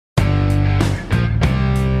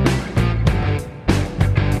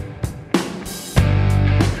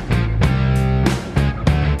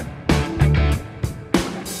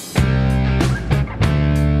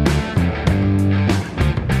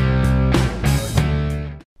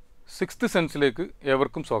Sixth സെൻസിലേക്ക്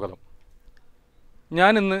ഏവർക്കും സ്വാഗതം.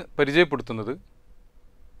 ഞാൻ ഇന്ന് പരിചയപ്പെടുത്തുന്നത്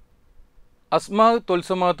അസ്മാ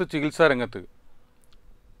തൊൽസമാത്ത് ചികിത്സാ രംഗത്ത്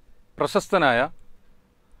പ്രശസ്തനായ,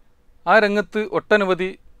 ആ രംഗത്ത് ഒട്ടനവധി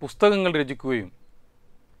പുസ്തകങ്ങൾ രചിക്കുകയും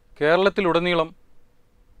കേരളത്തിലുടനീളം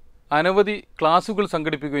അനവധി ക്ലാസുകൾ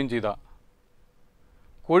സംഘടിപ്പിക്കുകയും ചെയ്ത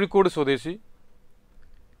കോഴിക്കോട് സ്വദേശി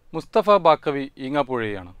മുസ്തഫ ബാക്കവി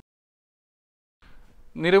ഈങ്ങാപ്പുഴയാണ്.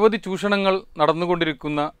 നിരവധി ചൂഷണങ്ങൾ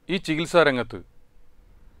നടന്നുകൊണ്ടിരിക്കുന്ന ഈ ചികിത്സാ രംഗത്ത്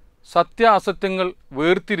സത്യ അസത്യങ്ങൾ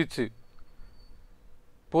വേർതിരിച്ച്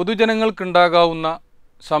പൊതുജനങ്ങൾക്കുണ്ടാകാവുന്ന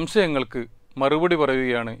സംശയങ്ങൾക്ക് മറുപടി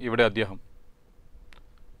പറയുകയാണ് ഇവിടെ അദ്ദേഹം.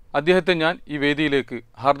 അദ്ദേഹത്തെ ഞാൻ ഈ വേദിയിലേക്ക്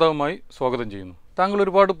ഹാർദവമായി സ്വാഗതം ചെയ്യുന്നു. താങ്കൾ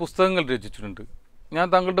ഒരുപാട് പുസ്തകങ്ങൾ രചിച്ചിട്ടുണ്ട്. ഞാൻ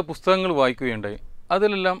താങ്കളുടെ പുസ്തകങ്ങൾ വായിക്കുകയുണ്ടായി.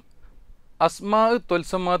 അതിലെല്ലാം അസ്മാ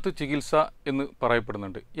തൊൽസമാത്ത് ചികിത്സ എന്ന്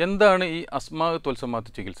പറയപ്പെടുന്നുണ്ട്. എന്താണ് ഈ അസ്മാ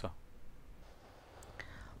തൊൽസമാത്ത് ചികിത്സ?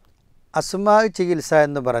 അസ്മാ ചികിത്സ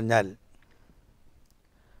എന്ന് പറഞ്ഞാൽ,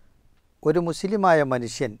 ഒരു മുസ്ലിമായ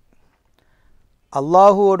മനുഷ്യൻ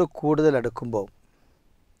അള്ളാഹുവോട് കൂടുതൽ അടുക്കുമ്പോൾ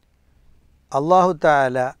അള്ളാഹു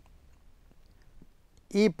തആല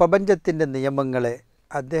ഈ പ്രപഞ്ചത്തിൻ്റെ നിയമങ്ങളെ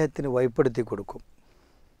അദ്ദേഹത്തിന് വഴിപ്പെടുത്തി കൊടുക്കും.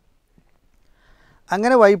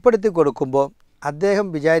 അങ്ങനെ വഴിപ്പെടുത്തി കൊടുക്കുമ്പോൾ അദ്ദേഹം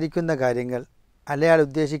വിചാരിക്കുന്ന കാര്യങ്ങൾ, അയാൾ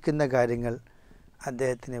ഉദ്ദേശിക്കുന്ന കാര്യങ്ങൾ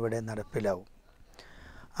അദ്ദേഹത്തിന് ഇവിടെ നടപ്പിലാവും.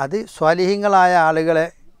 അത് സ്വാലിഹീങ്ങളായ ആളുകളെ,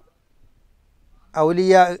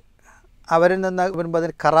 ഔലിയ, അവരിൽ നിന്ന് വരുമ്പോൾ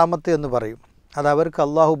അതിന് കറാമത്ത് എന്ന് പറയും. അത് അവർക്ക്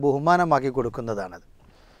അള്ളാഹു ബഹുമാനമാക്കി കൊടുക്കുന്നതാണത്.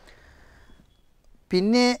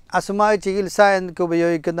 പിന്നെ അസ്മാ ചികിത്സ എന്നൊക്കെ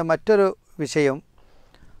ഉപയോഗിക്കുന്ന മറ്റൊരു വിഷയം,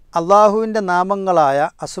 അള്ളാഹുവിൻ്റെ നാമങ്ങളായ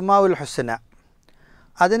അസ്മാഉൽ ഹുസ്ന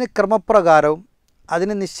അതിന് ക്രമപ്രകാരവും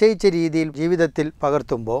അതിന് നിശ്ചയിച്ച രീതിയിൽ ജീവിതത്തിൽ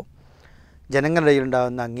പകർത്തുമ്പോൾ ജനങ്ങളുടെ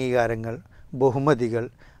ഉണ്ടാകുന്ന അംഗീകാരങ്ങൾ, ബഹുമതികൾ,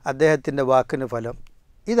 അദ്ദേഹത്തിൻ്റെ വാക്കിന് ഫലം,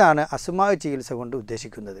 ഇതാണ് അസ്മാ ചികിത്സ കൊണ്ട്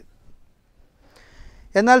ഉദ്ദേശിക്കുന്നത്.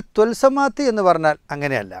 എന്നാൽ ത്വൽസമാത്ത് എന്ന് പറഞ്ഞാൽ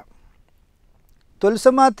അങ്ങനെയല്ല.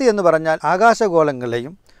 ത്വൽസമാത്ത് എന്ന് പറഞ്ഞാൽ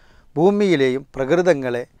ആകാശഗോളങ്ങളെയും ഭൂമിയിലെയും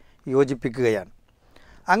പ്രകൃതങ്ങളെ യോജിപ്പിക്കുകയാണ്.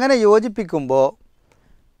 അങ്ങനെ യോജിപ്പിക്കുമ്പോൾ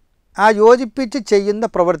ആ യോജിപ്പിച്ച് ചെയ്യുന്ന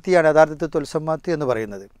പ്രവൃത്തിയാണ് യഥാർത്ഥത്തിൽ ത്വൽസമാത്ത് എന്ന്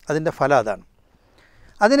പറയുന്നത്. അതിൻ്റെ ഫലം അതാണ്.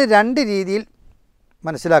 അതിന് രണ്ട് രീതിയിൽ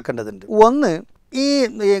മനസ്സിലാക്കേണ്ടതുണ്ട്. ഒന്ന്, ഈ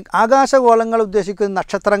ആകാശഗോളങ്ങൾ ഉദ്ദേശിക്കുന്ന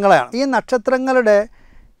നക്ഷത്രങ്ങളാണ്. ഈ നക്ഷത്രങ്ങളുടെ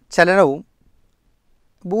ചലനവും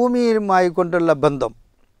ഭൂമിയുമായി കൊണ്ടുള്ള ബന്ധം,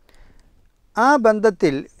 ആ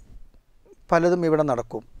ബന്ധത്തിൽ പലതും ഇവിടെ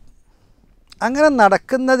നടക്കും. അങ്ങനെ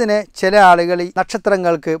നടക്കുന്നതിന് ചില ആളുകൾ ഈ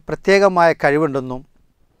നക്ഷത്രങ്ങൾക്ക് പ്രത്യേകമായ കഴിവുണ്ടെന്നും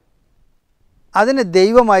അതിന്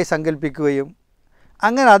ദൈവമായി സങ്കല്പിക്കുകയും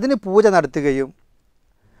അങ്ങനെ അതിന് പൂജ നടത്തുകയും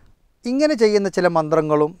ഇങ്ങനെ ചെയ്യുന്ന ചില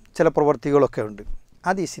മന്ത്രങ്ങളും ചില പ്രവൃത്തികളൊക്കെ ഉണ്ട്.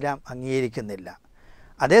 അത് ഇസ്ലാം അംഗീകരിക്കുന്നില്ല.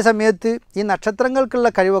 അതേസമയത്ത് ഈ നക്ഷത്രങ്ങൾക്കുള്ള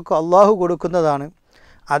കഴിവൊക്കെ അള്ളാഹു കൊടുക്കുന്നതാണ്.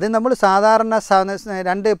 അത് നമ്മൾ സാധാരണ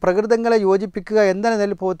രണ്ട് പ്രകൃതങ്ങളെ യോജിപ്പിക്കുക എന്ന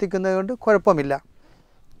നിലയിൽ പ്രവർത്തിക്കുന്നത് കൊണ്ട് കുഴപ്പമില്ല.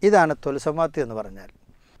 ഇതാണ് ത്വൽസമാത്ത് എന്ന് പറഞ്ഞാൽ.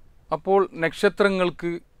 അപ്പോൾ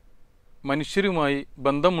നക്ഷത്രങ്ങൾക്ക് മനുഷ്യരുമായി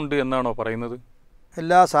ബന്ധമുണ്ട് എന്നാണോ പറയുന്നത്?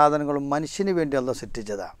 എല്ലാ സാധനങ്ങളും മനുഷ്യന് വേണ്ടി അള്ളാഹു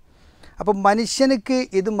സൃഷ്ടിച്ചതാണ്. അപ്പം മനുഷ്യനുക്ക്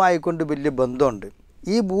ഇതുമായി കൊണ്ട് വലിയ ബന്ധമുണ്ട്.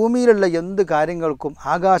 ഈ ഭൂമിയിലുള്ള എന്ത് കാര്യങ്ങൾക്കും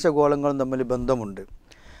ആകാശഗോളങ്ങളും തമ്മിൽ ബന്ധമുണ്ട്.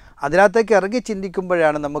 അതിനകത്തേക്ക് ഇറങ്ങി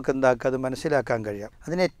ചിന്തിക്കുമ്പോഴാണ് നമുക്ക് അത് മനസ്സിലാക്കാൻ കഴിയുക.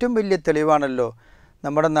 അതിന് ഏറ്റവും വലിയ തെളിവാണല്ലോ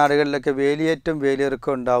നമ്മുടെ നാടുകളിലൊക്കെ വേലിയേറ്റം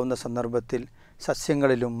വേലിയിറക്കം ഉണ്ടാകുന്ന സന്ദർഭത്തിൽ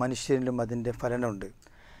സസ്യങ്ങളിലും മനുഷ്യരിലും അതിൻ്റെ ഫലനമുണ്ട്.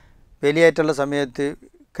 വേലിയേറ്റുള്ള സമയത്ത്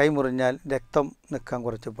കൈമുറിഞ്ഞാൽ രക്തം നിൽക്കാൻ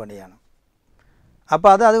കുറച്ച് പണിയാണ്.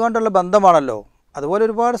 അപ്പോൾ അതുകൊണ്ടുള്ള ബന്ധമാണല്ലോ. അതുപോലെ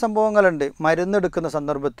ഒരുപാട് സംഭവങ്ങളുണ്ട്. മരുന്നെടുക്കുന്ന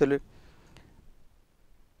സന്ദർഭത്തിൽ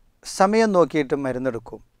സമയം നോക്കിയിട്ട്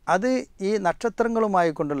മരുന്നെടുക്കും. അത് ഈ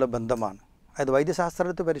നക്ഷത്രങ്ങളുമായി കൊണ്ടുള്ള ബന്ധമാണ്. അത്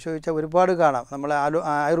വൈദ്യശാസ്ത്രത്തിൽ പരിശോധിച്ചാൽ ഒരുപാട് കാണാം. നമ്മളെ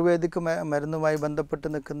ആയുർവേദിക് മരുന്നുമായി ബന്ധപ്പെട്ട്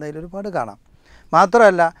നിൽക്കുന്നതിൽ ഒരുപാട് കാണാം.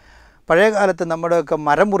 മാത്രമല്ല, പഴയ കാലത്ത് നമ്മുടെയൊക്കെ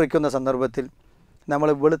മരം മുറിക്കുന്ന സന്ദർഭത്തിൽ നമ്മൾ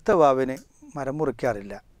വെളുത്ത വാവിന് മരം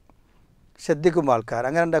മുറിക്കാറില്ല. ശ്രദ്ധിക്കും ആൾക്കാർ,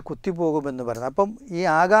 അങ്ങനെ കുത്തിപ്പോകുമെന്ന് പറയുന്നത്. അപ്പം ഈ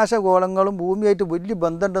ആകാശഗോളങ്ങളും ഭൂമിയായിട്ട് വലിയ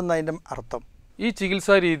ബന്ധമുണ്ടെന്ന് അതിൻ്റെ അർത്ഥം. ഈ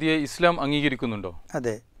ചികിത്സാ രീതിയെ ഇസ്ലാം അംഗീകരിക്കുന്നുണ്ടോ?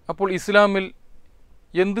 അതെ. അപ്പോൾ ഇസ്ലാമിൽ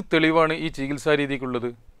എന്ത് തെളിവാണ് ഈ ചികിത്സാ രീതിക്കുള്ളത്?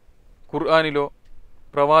 ഖുർആനിലോ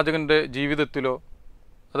പ്രവാചകൻ്റെ ജീവിതത്തിലോ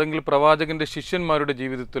അല്ലെങ്കിൽ പ്രവാചകൻ്റെ ശിഷ്യന്മാരുടെ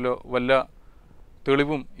ജീവിതത്തിലോ വല്ല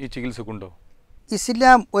തെളിവും ഈ ചികിത്സക്കുണ്ടോ?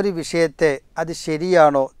 ഇസ്ലാം ഒരു വിഷയത്തെ അത്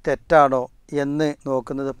ശരിയാണോ തെറ്റാണോ എന്ന്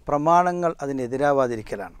നോക്കുന്നത് പ്രമാണങ്ങൾ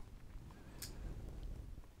അതിനെതിരാവാതിരിക്കലാണ്.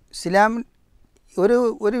 ഇസ്ലാം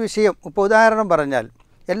ഒരു വിഷയം, ഇപ്പോൾ ഉദാഹരണം പറഞ്ഞാൽ,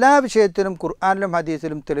 എല്ലാ വിഷയത്തിനും ഖുർആനിലും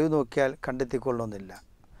ഹദീസിലും തെളിവ് നോക്കിയാൽ കണ്ടെത്തിക്കൊള്ളുന്നില്ല.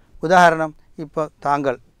 ഉദാഹരണം, ഇപ്പോൾ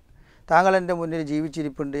താങ്കൾ എൻ്റെ മുന്നിൽ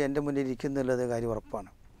ജീവിച്ചിരിപ്പുണ്ട്, എൻ്റെ മുന്നിൽ ഇരിക്കുന്നുള്ളത് കാര്യം ഉറപ്പാണ്.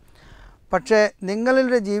 പക്ഷേ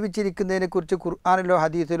നിങ്ങളുടെ ജീവിച്ചിരിക്കുന്നതിനെക്കുറിച്ച് ഖുർആനിലോ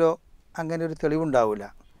ഹദീസിലോ അങ്ങനെ ഒരു തെളിവുണ്ടാവില്ല.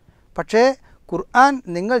 പക്ഷേ ഖുർആൻ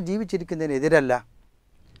നിങ്ങൾ ജീവിച്ചിരിക്കുന്നതിനെതിരല്ല.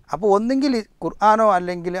 അപ്പോൾ ഒന്നെങ്കിൽ ഖുർആനോ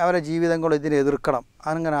അല്ലെങ്കിൽ അവരുടെ ജീവിതങ്ങളോ ഇതിനെ എതിർക്കണം.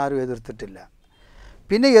 അങ്ങനെ ആരും എതിർത്തിട്ടില്ല.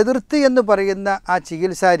 പിന്നെ എതിർത്ത് എന്ന് പറയുന്ന ആ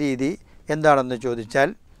ചികിത്സാ രീതി എന്താണെന്ന് ചോദിച്ചാൽ,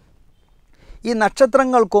 ഈ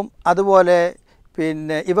നക്ഷത്രങ്ങൾക്കും അതുപോലെ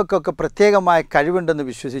പിന്നെ ഇവക്കൊക്കെ പ്രത്യേകമായ കഴിവുണ്ടെന്ന്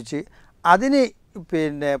വിശ്വസിച്ച് അതിന്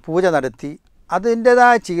പിന്നെ പൂജ നടത്തി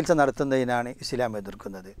അതിൻ്റേതായ ചികിത്സ നടത്തുന്നതിനാണ് ഇസ്ലാം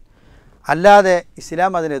എതിർക്കുന്നത്. അല്ലാതെ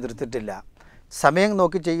ഇസ്ലാം അതിനെ എതിർത്തിട്ടില്ല. സമയം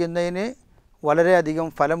നോക്കി ചെയ്യുന്നതിന് വളരെയധികം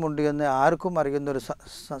ഫലമുണ്ട് എന്ന് ആർക്കും അറിയുന്നൊരു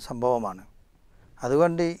സംഭവമാണ്.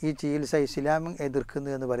 അതുകൊണ്ട് ഈ ചികിത്സ ഇസ്ലാം എതിർക്കുന്നു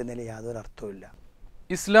എന്ന് പറയുന്നതിൽ യാതൊരു അർത്ഥവുമില്ല.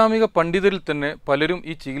 ഇസ്ലാമിക പണ്ഡിതരിൽ തന്നെ പലരും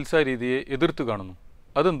ഈ ചികിത്സാ രീതിയെ എതിർത്ത് കാണുന്നു.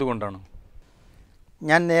 അതെന്തുകൊണ്ടാണ്?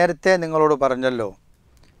 ഞാൻ നേരത്തെ നിങ്ങളോട് പറഞ്ഞല്ലോ,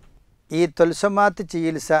 ഈ തൊൽസമാത്ത്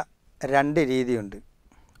ചികിത്സ 2 രീതിയുണ്ട്.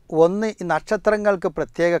 ഒന്ന്, ഈ നക്ഷത്രങ്ങൾക്ക്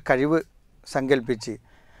പ്രത്യേക കഴിവ് സങ്കല്പിച്ച്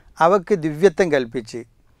അവയ്ക്ക് ദിവ്യത്വം കൽപ്പിച്ച്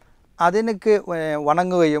അതിനൊക്കെ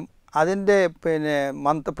വണങ്ങുകയും അതിൻ്റെ പിന്നെ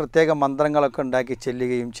പ്രത്യേക മന്ത്രങ്ങളൊക്കെ ഉണ്ടാക്കി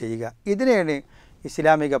ചെല്ലുകയും ചെയ്യുക. ഇതിനെയാണ്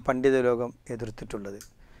ഇസ്ലാമിക പണ്ഡിത ലോകം എതിർത്തിട്ടുള്ളത്.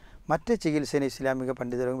 മറ്റ് ചികിത്സയെ ഇസ്ലാമിക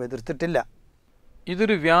പണ്ഡിത ലോകം എതിർത്തിട്ടില്ല.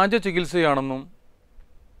 ഇതൊരു വ്യാജ ചികിത്സയാണെന്നും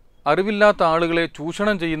അറിവില്ലാത്ത ആളുകളെ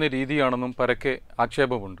ചൂഷണം ചെയ്യുന്ന രീതിയാണെന്നും പരക്കെ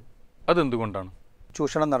ആക്ഷേപമുണ്ട്. അതെന്തുകൊണ്ടാണ്?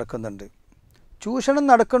 ചൂഷണം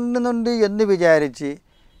നടക്കുന്നുണ്ട് എന്ന് വിചാരിച്ച്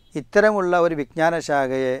ഇത്തരമുള്ള ഒരു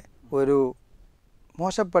വിജ്ഞാനശാഖയെ ഒരു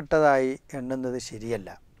മോശപ്പെട്ടതായി എണ്ണുന്നത് ശരിയല്ല.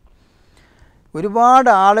 ഒരുപാട്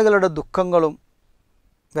ആളുകളുടെ ദുഃഖങ്ങളും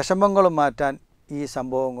വിഷമങ്ങളും മാറ്റാൻ ഈ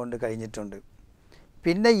സംഭവം കൊണ്ട് കഴിഞ്ഞിട്ടുണ്ട്.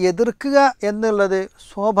 പിന്നെ എതിർക്കുക എന്നുള്ളത്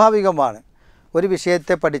സ്വാഭാവികമാണ്. ഒരു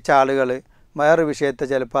വിഷയത്തെ പഠിച്ച ആളുകൾ വേറൊരു വിഷയത്തെ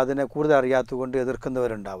ചിലപ്പോൾ അതിനെ കൂടുതൽ അറിയാത്തതുകൊണ്ട്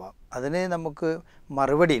എതിർക്കുന്നവരുണ്ടാവാം. അതിന് നമുക്ക്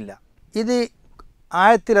മറുപടിയില്ല. ഇത്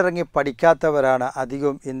ആഴത്തിലിറങ്ങി പഠിക്കാത്തവരാണ്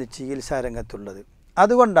അധികം ഇന്ന് ചികിത്സാ രംഗത്തുള്ളത്.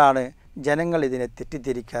 അതുകൊണ്ടാണ് ജനങ്ങൾ ഇതിനെ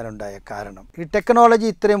തെറ്റിദ്ധരിക്കാനുണ്ടായ കാരണം. ഈ ടെക്നോളജി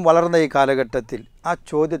ഇത്രയും വളർന്ന ഈ കാലഘട്ടത്തിൽ ആ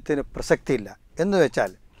ചോദ്യത്തിന് പ്രസക്തിയില്ല. എന്ന്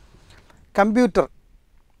വെച്ചാൽ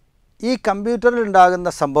ഈ കമ്പ്യൂട്ടറിൽ ഉണ്ടാകുന്ന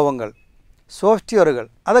സംഭവങ്ങൾ, സോഫ്റ്റ്വെയറുകൾ,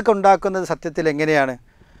 അതൊക്കെ ഉണ്ടാക്കുന്നത് സത്യത്തിൽ എങ്ങനെയാണ്?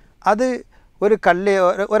 അത്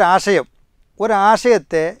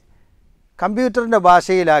ഒരാശയത്തെ കമ്പ്യൂട്ടറിൻ്റെ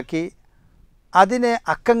ഭാഷയിലാക്കി അതിനെ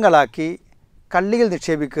അക്കങ്ങളാക്കി കള്ളിയിൽ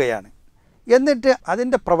നിക്ഷേപിക്കുകയാണ്. എന്നിട്ട്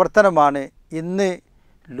അതിൻ്റെ പ്രവർത്തനമാണ് ഇന്ന്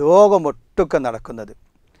ലോകമൊട്ടുക്കെ നടക്കുന്നത്.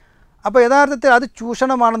 അപ്പോൾ യഥാർത്ഥത്തിൽ അത്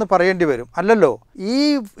ചൂഷണമാണെന്ന് പറയേണ്ടി വരും. അല്ലല്ലോ, ഈ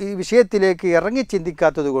വിഷയത്തിലേക്ക് ഇറങ്ങി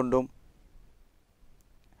ചിന്തിക്കാത്തത് കൊണ്ടും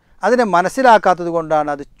അതിനെ മനസ്സിലാക്കാത്തത് കൊണ്ടാണ്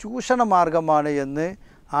അത് ചൂഷണ മാർഗമാണ് എന്ന്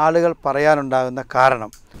ആളുകൾ പറയാനുണ്ടാകുന്ന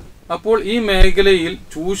കാരണം. അപ്പോൾ ഈ മേഖലയിൽ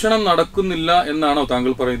ചൂഷണം നടക്കുന്നില്ല എന്നാണോ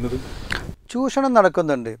താങ്കൾ പറയുന്നത്? ചൂഷണം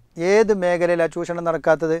നടക്കുന്നുണ്ട്. ഏത് മേഖലയിലാണ് ചൂഷണം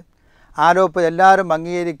നടക്കാത്തത്? ആലോപ്പതി എല്ലാവരും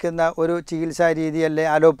അംഗീകരിക്കുന്ന ഒരു ചികിത്സാ രീതിയല്ലേ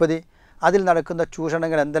ആലോപ്പതി. അതിൽ നടക്കുന്ന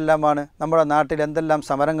ചൂഷണങ്ങൾ എന്തെല്ലാമാണ്? നമ്മുടെ നാട്ടിൽ എന്തെല്ലാം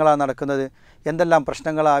സമരങ്ങളാണ് നടക്കുന്നത്, എന്തെല്ലാം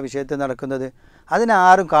പ്രശ്നങ്ങളാണ് ആ വിഷയത്തിൽ നടക്കുന്നത്. അതിനെ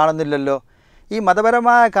ആരും കാണുന്നില്ലല്ലോ. ഈ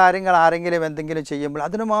മതപരമായ കാര്യങ്ങൾ ആരെങ്കിലും എന്തെങ്കിലും ചെയ്യുമ്പോൾ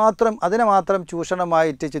അതിനെ മാത്രം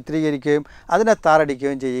ചൂഷണമായിട്ട് ചിത്രീകരിക്കുകയും അതിനെ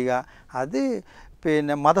താറടിക്കുകയും ചെയ്യുക. അത്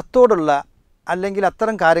പിന്നെ മതത്തോടുള്ള അല്ലെങ്കിൽ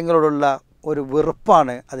അത്തരം കാര്യങ്ങളോടുള്ള ഒരു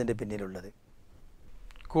വെറുപ്പാണ് അതിൻ്റെ പിന്നിലുള്ളത്.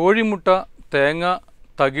 കോഴിമുട്ട, തേങ്ങ,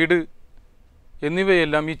 തകിട്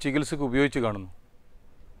എന്നിവയെല്ലാം ഈ ചികിത്സയ്ക്ക് ഉപയോഗിച്ച് കാണുന്നു.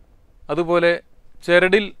 അതുപോലെ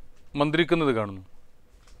ചരടിൽ മന്ത്രിക്കുന്നത് കാണുന്നു.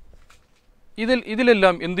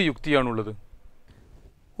 ഇതിലെല്ലാം എന്ത് യുക്തിയാണുള്ളത്?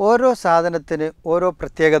 ഓരോ സാധനത്തിന് ഓരോ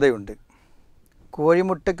പ്രത്യേകതയുണ്ട്.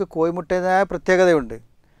 കോഴിമുട്ടയ്ക്ക് കോഴിമുട്ടേതായ പ്രത്യേകതയുണ്ട്.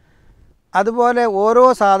 അതുപോലെ ഓരോ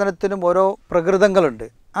സാധനത്തിനും ഓരോ പ്രകൃതങ്ങളുണ്ട്.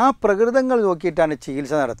 ആ പ്രകൃതങ്ങൾ നോക്കിയിട്ടാണ്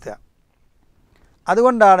ചികിത്സ നടത്തുക.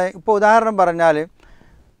 അതുകൊണ്ടാണ് ഇപ്പോൾ ഉദാഹരണം പറഞ്ഞാൽ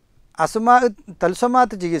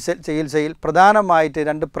തൽസമാത്ത് ചികിത്സയിൽ പ്രധാനമായിട്ട്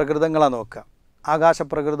 2 പ്രകൃതങ്ങളാണ് നോക്കുക.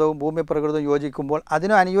 ആകാശപ്രകൃതവും ഭൂമി പ്രകൃതവും യോജിക്കുമ്പോൾ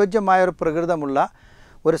അതിന് അനുയോജ്യമായ ഒരു പ്രകൃതമുള്ള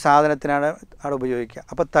ഒരു സാധനത്തിനാണ് അവിടെ ഉപയോഗിക്കുക.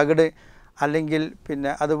 അപ്പോൾ തകിട് അല്ലെങ്കിൽ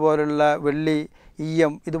പിന്നെ അതുപോലുള്ള വെള്ളി,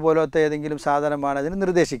 ഈയം ഇതുപോലത്തെ ഏതെങ്കിലും സാധനമാണ് അതിന്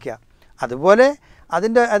നിർദ്ദേശിക്കുക. അതുപോലെ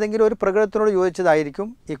അതിൻ്റെ ഏതെങ്കിലും ഒരു പ്രകൃതത്തിനോട് യോജിച്ചതായിരിക്കും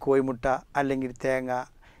ഈ കോഴിമുട്ട അല്ലെങ്കിൽ തേങ്ങ.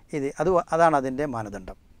 അതാണ് അതിൻ്റെ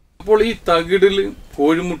മാനദണ്ഡം. അപ്പോൾ ഈ തകിടിലും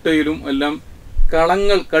കോഴിമുട്ടയിലും എല്ലാം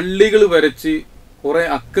കള്ളികൾ വരച്ച് കുറേ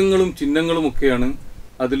അക്കങ്ങളും ചിഹ്നങ്ങളും ഒക്കെയാണ്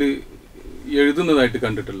അതിൽ എഴുതുന്നതായിട്ട്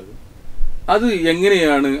കണ്ടിട്ടുള്ളത്. അത്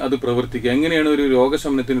എങ്ങനെയാണ് അത് പ്രവർത്തിക്കുക? എങ്ങനെയാണ് ഒരു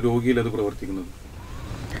രോഗശമനത്തിന് രോഗിയിൽ അത് പ്രവർത്തിക്കുന്നത്?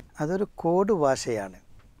 അതൊരു കോഡ് ഭാഷയാണ്.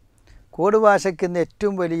 കോഡ് ഭാഷയ്ക്ക് ഇന്ന്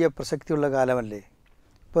ഏറ്റവും വലിയ പ്രസക്തിയുള്ള കാലമല്ലേ.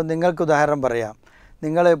 ഇപ്പോൾ നിങ്ങൾക്ക് ഉദാഹരണം പറയാം.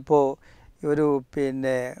 നിങ്ങളിപ്പോൾ ഒരു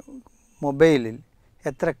മൊബൈലിൽ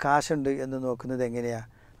എത്ര കാശുണ്ട് എന്ന് നോക്കുന്നത് എങ്ങനെയാണ്?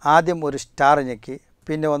 ആദ്യം ഒരു സ്റ്റാർ ഞെക്കി,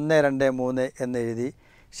 പിന്നെ 1 2 3 എന്നെഴുതി,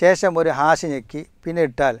 ശേഷം ഒരു ഹാഷ് ഞെക്കി, പിന്നെ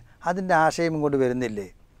ഇട്ടാൽ അതിൻ്റെ ആശയം ഇങ്ങോട്ട് വരുന്നില്ലേ?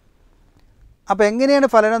 അപ്പോൾ എങ്ങനെയാണ്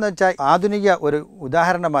ഫലനം എന്ന് വെച്ചാൽ ആധുനിക ഒരു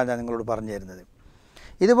ഉദാഹരണമാണ് ഞാൻ നിങ്ങളോട് പറഞ്ഞു തരുന്നത്.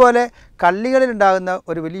 ഇതുപോലെ കള്ളികളിലുണ്ടാകുന്ന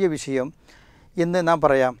ഒരു വലിയ വിഷയം ഇന്ന് നാം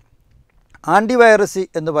പറയാം. ആൻറ്റിവൈറസ്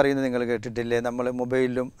എന്ന് പറയുന്നത് നിങ്ങൾ കേട്ടിട്ടില്ലേ? നമ്മൾ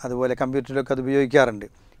മൊബൈലിലും അതുപോലെ കമ്പ്യൂട്ടറിലൊക്കെ അത് ഉപയോഗിക്കാറുണ്ട്.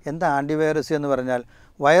 എന്താ ആൻറ്റിവൈറസ് എന്ന് പറഞ്ഞാൽ?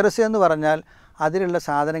 വൈറസ് എന്ന് പറഞ്ഞാൽ അതിലുള്ള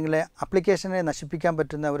സാധനങ്ങളെ, ആപ്ലിക്കേഷനെ നശിപ്പിക്കാൻ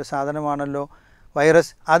പറ്റുന്ന ഒരു സാധനമാണല്ലോ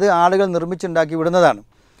വൈറസ്. അത് ആളുകൾ നിർമ്മിച്ചുണ്ടാക്കി വിടുന്നതാണ്.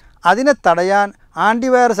 അതിനെ തടയാൻ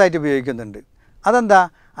ആൻറ്റിവൈറസ് ആയിട്ട് ഉപയോഗിക്കുന്നുണ്ട്. അതെന്താ?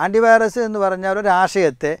 ആൻറ്റിവൈറസ് എന്ന് പറഞ്ഞാൽ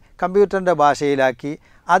ഒരാശയത്തെ കമ്പ്യൂട്ടറിൻ്റെ ഭാഷയിലാക്കി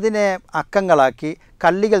അതിനെ അക്കങ്ങളാക്കി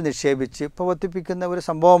കള്ളികൾ നിക്ഷേപിച്ച് പ്രവർത്തിപ്പിക്കുന്ന ഒരു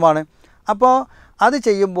സംഭവമാണ്. അപ്പോൾ അത്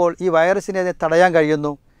ചെയ്യുമ്പോൾ ഈ വൈറസിനെ അതിനെ തടയാൻ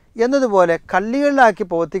കഴിയുന്നു. എന്നതുപോലെ കള്ളികളിലാക്കി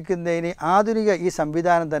പ്രവർത്തിക്കുന്നതിന് ആധുനിക ഈ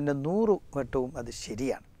സംവിധാനം തന്നെ 100 വട്ടവും അത്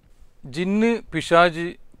ശരിയാണ്. ജിന്ന്, പിശാച്,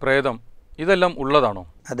 പ്രേതം ഇതെല്ലാം ഉള്ളതാണോ?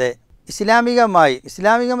 അതെ.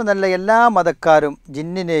 ഇസ്ലാമികമെന്നല്ല എല്ലാ മതക്കാരും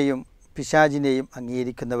ജിന്നിനെയും പിശാചിനെയും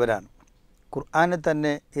അംഗീകരിക്കുന്നവരാണ്. ഖുർആനിൽ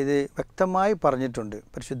തന്നെ ഇത് വ്യക്തമായി പറഞ്ഞിട്ടുണ്ട്.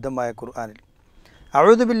 പരിശുദ്ധമായ ഖുർആനിൽ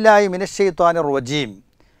അഊദു ബില്ലാഹി മിനശ്ശൈത്വാനിർ റജീം,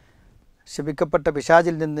 ശപിക്കപ്പെട്ട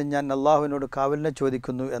പിശാചിൽ നിന്ന് ഞാൻ അള്ളാഹുവിനോട് കാവലിനെ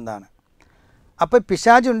ചോദിക്കുന്നു എന്നാണ്. അപ്പോൾ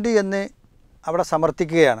പിശാചുണ്ട് എന്ന് അവിടെ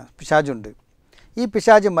സമർത്ഥിക്കുകയാണ്. പിശാചുണ്ട്. ഈ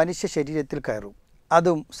പിശാച് മനുഷ്യ ശരീരത്തിൽ കയറും,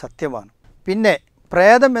 അതും സത്യമാണ്. പിന്നെ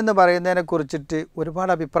പ്രേതം എന്ന് പറയുന്നതിനെക്കുറിച്ചിട്ട്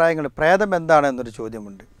ഒരുപാട് അഭിപ്രായങ്ങൾ. പ്രേതം എന്താണെന്നൊരു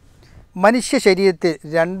ചോദ്യമുണ്ട്. മനുഷ്യ ശരീരത്തിൽ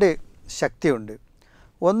 2 ശക്തിയുണ്ട്.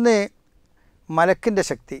 ഒന്ന് മലക്കിൻ്റെ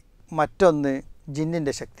ശക്തി, മറ്റൊന്ന്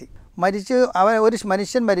ജിന്നിൻ്റെ ശക്തി. ഒരു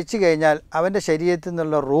മനുഷ്യൻ മരിച്ചു കഴിഞ്ഞാൽ അവൻ്റെ ശരീരത്തിൽ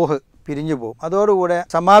നിന്നുള്ള റൂഹ് പിരിഞ്ഞു പോകും. അതോടുകൂടെ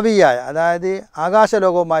സമാവിയായ, അതായത്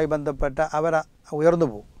ആകാശലോകവുമായി ബന്ധപ്പെട്ട അവർ ഉയർന്നു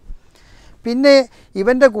പോകും. പിന്നെ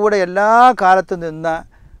ഇവൻ്റെ കൂടെ എല്ലാ കാലത്തും നിന്ന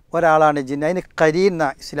ഒരാളാണ് ജിന്ന്. അതിന് കരീൻ എന്ന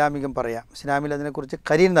ഇസ്ലാമികം പറയാം. ഇസ്ലാമിൽ അതിനെക്കുറിച്ച്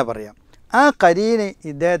കരീൻ എന്നാ പറയാം. ആ കരീന്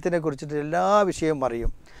ഇദ്ദേഹത്തിനെ കുറിച്ചിട്ട് എല്ലാ വിഷയവും അറിയും.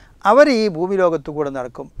 അവർ ഈ ഭൂമി ലോകത്തു കൂടെ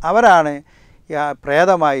നടക്കും. അവരാണ്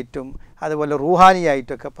പ്രേതമായിട്ടും അതുപോലെ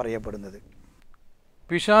റൂഹാനിയായിട്ടൊക്കെ പറയപ്പെടുന്നത്.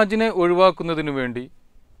 പിശാചിനെ ഒഴിവാക്കുന്നതിനു വേണ്ടി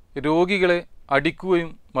രോഗികളെ അടിക്കുകയും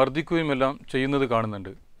മർദ്ദിക്കുകയും എല്ലാം ചെയ്യുന്നത്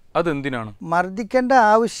കാണുന്നുണ്ട്. അതെന്തിനാണ്? മർദ്ദിക്കേണ്ട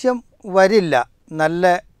ആവശ്യം വരില്ല.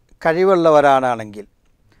 നല്ല കഴിവുള്ളവരാണെങ്കിൽ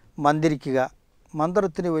മന്ത്രിക്കുക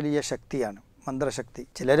മന്ത്രത്തിന് വലിയ ശക്തിയാണ്, മന്ത്രശക്തി.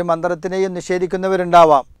 ചിലർ മന്ത്രത്തിനെയും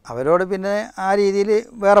നിഷേധിക്കുന്നവരുണ്ടാവാം. അവരോട് പിന്നെ ആ രീതിയിൽ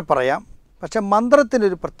വേറെ പറയാം. പക്ഷെ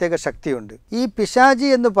മന്ത്രത്തിനൊരു പ്രത്യേക ശക്തിയുണ്ട്. ഈ പിശാചി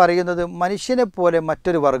എന്ന് പറയുന്നത് മനുഷ്യനെ പോലെ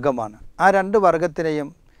മറ്റൊരു വർഗമാണ്. ആ 2 വർഗത്തിനെയും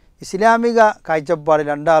ഇസ്ലാമിക കാഴ്ചപ്പാടിൽ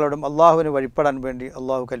രണ്ടാളോടും അള്ളാഹുവിന് വഴിപ്പെടാൻ വേണ്ടി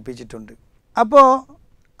അള്ളാഹു കൽപ്പിച്ചിട്ടുണ്ട്. അപ്പോൾ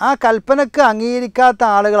ആ കൽപ്പനക്ക് അംഗീകരിക്കാത്ത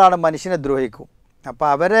ആളുകളാണ് മനുഷ്യനെ ദ്രോഹിക്കും. അപ്പോൾ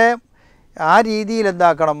അവരെ ആ രീതിയിൽ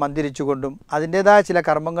എന്താക്കണം? മന്ദിരിച്ചുകൊണ്ടും അതിൻ്റേതായ ചില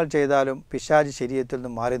കർമ്മങ്ങൾ ചെയ്താലും പിശാച് ശരീരത്തിൽ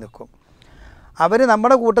നിന്ന് മാറി നിൽക്കും. അവർ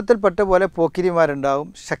നമ്മുടെ കൂട്ടത്തിൽപ്പെട്ട പോലെ പോക്കിരിമാരുണ്ടാവും,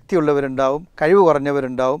 ശക്തിയുള്ളവരുണ്ടാവും, കഴിവ്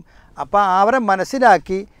കുറഞ്ഞവരുണ്ടാവും. അപ്പോൾ അവരെ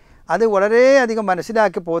മനസ്സിലാക്കി, അത് വളരെയധികം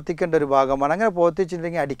മനസ്സിലാക്കി പ്രവർത്തിക്കേണ്ട ഒരു ഭാഗമാണ്. അങ്ങനെ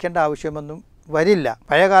പ്രവർത്തിച്ചിട്ടുണ്ടെങ്കിൽ അടിക്കേണ്ട ആവശ്യമൊന്നും വരില്ല.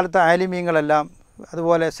 പഴയ കാലത്തെ ആലിമീങ്ങളെല്ലാം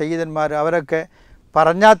അതുപോലെ സയ്യിദന്മാർ അവരൊക്കെ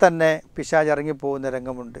പറഞ്ഞാൽ തന്നെ പിശാച് ഇറങ്ങിപ്പോകുന്ന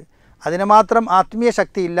രംഗമുണ്ട്. അതിന് മാത്രം ആത്മീയ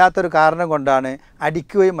ശക്തി ഇല്ലാത്തൊരു കാരണം കൊണ്ടാണ്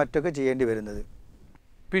അടിക്കുകയും മറ്റൊക്കെ ചെയ്യേണ്ടി വരുന്നത്.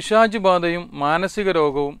 പിശാച് ബാധയും മാനസിക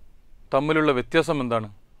രോഗവും തമ്മിലുള്ള വ്യത്യാസം എന്താണ്?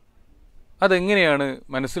 അതെങ്ങനെയാണ്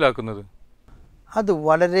മനസ്സിലാക്കുന്നത്? അത്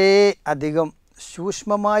വളരെ അധികം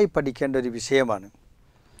സൂക്ഷ്മമായി പഠിക്കേണ്ട ഒരു വിഷയമാണ്.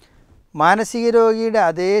 മാനസിക രോഗിയുടെ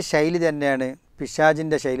അതേ ശൈലി തന്നെയാണ്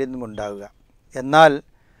പിശാചിൻ്റെ ശൈലിയിൽ നിന്നും ഉണ്ടാവുക. എന്നാൽ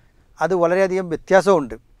അത് വളരെയധികം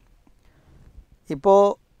വ്യത്യാസമുണ്ട്. ഇപ്പോൾ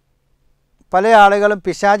പല ആളുകളും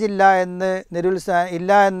പിശാചില്ല എന്ന്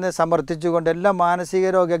ഇല്ല എന്ന് സമർത്ഥിച്ചുകൊണ്ട് എല്ലാ മാനസിക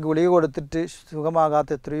രോഗ ഗുളിക കൊടുത്തിട്ട് സുഖമാകാത്ത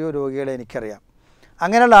എത്രയോ കൊണ്ടുപോകുകളെ എനിക്കറിയാം.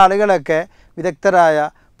 അങ്ങനെയുള്ള ആളുകളൊക്കെ വിദഗ്ധരായ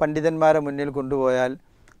പണ്ഡിതന്മാരെ മുന്നിൽ കൊണ്ടുപോയാൽ,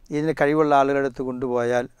 ഇതിന് കഴിവുള്ള ആളുകളുടെ അടുത്ത്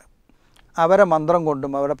കൊണ്ടുപോയാൽ അവരെ മന്ത്രം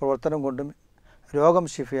കൊണ്ടും അവരുടെ പ്രവർത്തനം കൊണ്ടും രോഗം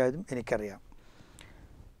ശിഫയായതും എനിക്കറിയാം.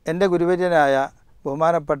 എൻ്റെ ഗുരുവര്യനായ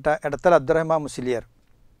ബഹുമാനപ്പെട്ട എടത്തൽ അബ്ദുറഹ്മാൻ മുസ്ലിയാർ,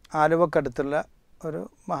 ആലുവക്കടുത്തുള്ള ഒരു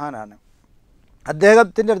മഹാനാണ്.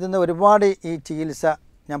 അദ്ദേഹത്തിൻ്റെ അടുത്ത് നിന്ന് ഒരുപാട് ഈ ചികിത്സ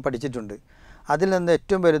ഞാൻ പഠിച്ചിട്ടുണ്ട്. അതിൽ നിന്ന്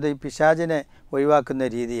ഏറ്റവും വലുത് ഈ പിശാചിനെ ഒഴിവാക്കുന്ന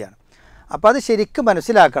രീതിയാണ്. അപ്പോൾ അത് ശരിക്കും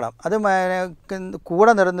മനസ്സിലാക്കണം. അത്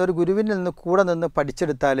കൂടെ നടന്ന ഒരു ഗുരുവിൽ നിന്ന് കൂടെ നിന്ന്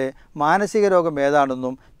പഠിച്ചെടുത്താൽ മാനസിക രോഗം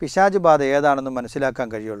ഏതാണെന്നും പിശാച് ബാധ ഏതാണെന്നും മനസ്സിലാക്കാൻ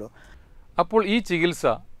കഴിയുള്ളൂ. അപ്പോൾ ഈ ചികിത്സ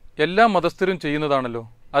എല്ലാ മതസ്ഥരും ചെയ്യുന്നതാണല്ലോ,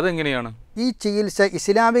 അതെങ്ങനെയാണ്? ഈ ചികിത്സ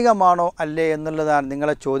ഇസ്ലാമികമാണോ അല്ലേ എന്നുള്ളതാണ്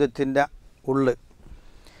നിങ്ങളെ ചോദ്യത്തിൻ്റെ ഉള്ള്.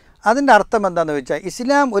 അതിൻ്റെ അർത്ഥം എന്താണെന്ന് വെച്ചാൽ,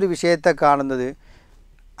 ഇസ്ലാം ഒരു വിഷയത്തെ കാണുന്നത്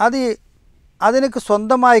അതിനൊക്കെ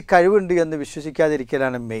സ്വന്തമായി കഴിവുണ്ട് എന്ന്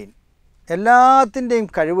വിശ്വസിക്കാതിരിക്കലാണ് മെയിൻ. എല്ലാത്തിൻ്റെയും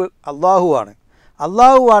കഴിവ്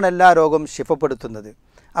അള്ളാഹുവാണ് എല്ലാ രോഗവും ശിഫപ്പെടുത്തുന്നത്.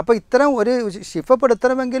 അപ്പോൾ ഇത്തരം ഒരു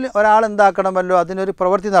ശിഫപ്പെടുത്തണമെങ്കിൽ ഒരാൾ എന്താക്കണമല്ലോ, അതിനൊരു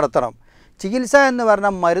പ്രവൃത്തി നടത്തണം. ചികിത്സ എന്ന്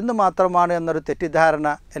പറഞ്ഞാൽ മരുന്ന് മാത്രമാണ് എന്നൊരു തെറ്റിദ്ധാരണ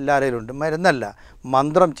എല്ലാവരിലുണ്ട്. മരുന്നല്ല,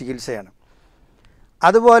 മന്ത്രം ചികിത്സയാണ്.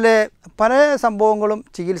 അതുപോലെ പല സംഭവങ്ങളും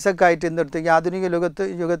ചികിത്സക്കായിട്ട് ഇന്നെടുത്ത് ആധുനിക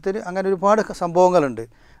യുഗത്തിൽ അങ്ങനെ ഒരുപാട് സംഭവങ്ങളുണ്ട്.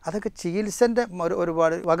 അതൊക്കെ ചികിത്സൻ്റെ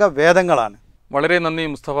ഒരുപാട് വക വേദങ്ങളാണ്. വളരെ നന്ദി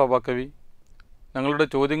മുസ്തഫ ബാക്കവി. ഞങ്ങളുടെ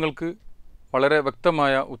ചോദ്യങ്ങൾക്ക് വളരെ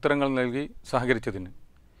വ്യക്തമായ ഉത്തരങ്ങൾ നൽകി സഹകരിച്ചതിന്.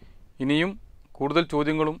 ഇനിയും കൂടുതൽ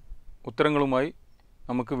ചോദ്യങ്ങളും ഉത്തരങ്ങളുമായി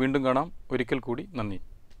നമുക്ക് വീണ്ടും കാണാം. ഒരിക്കൽ കൂടി നന്ദി.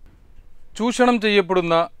 ചൂഷണം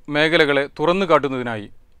ചെയ്യപ്പെടുന്ന മേഖലകളെ തുറന്നു കാട്ടുന്നതിനായി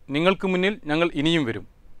നിങ്ങൾക്ക് മുന്നിൽ ഞങ്ങൾ ഇനിയും വരും.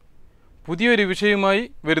 പുതിയൊരു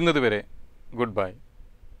വിഷയവുമായി വരുന്നതുവരെ ഗുഡ് ബൈ.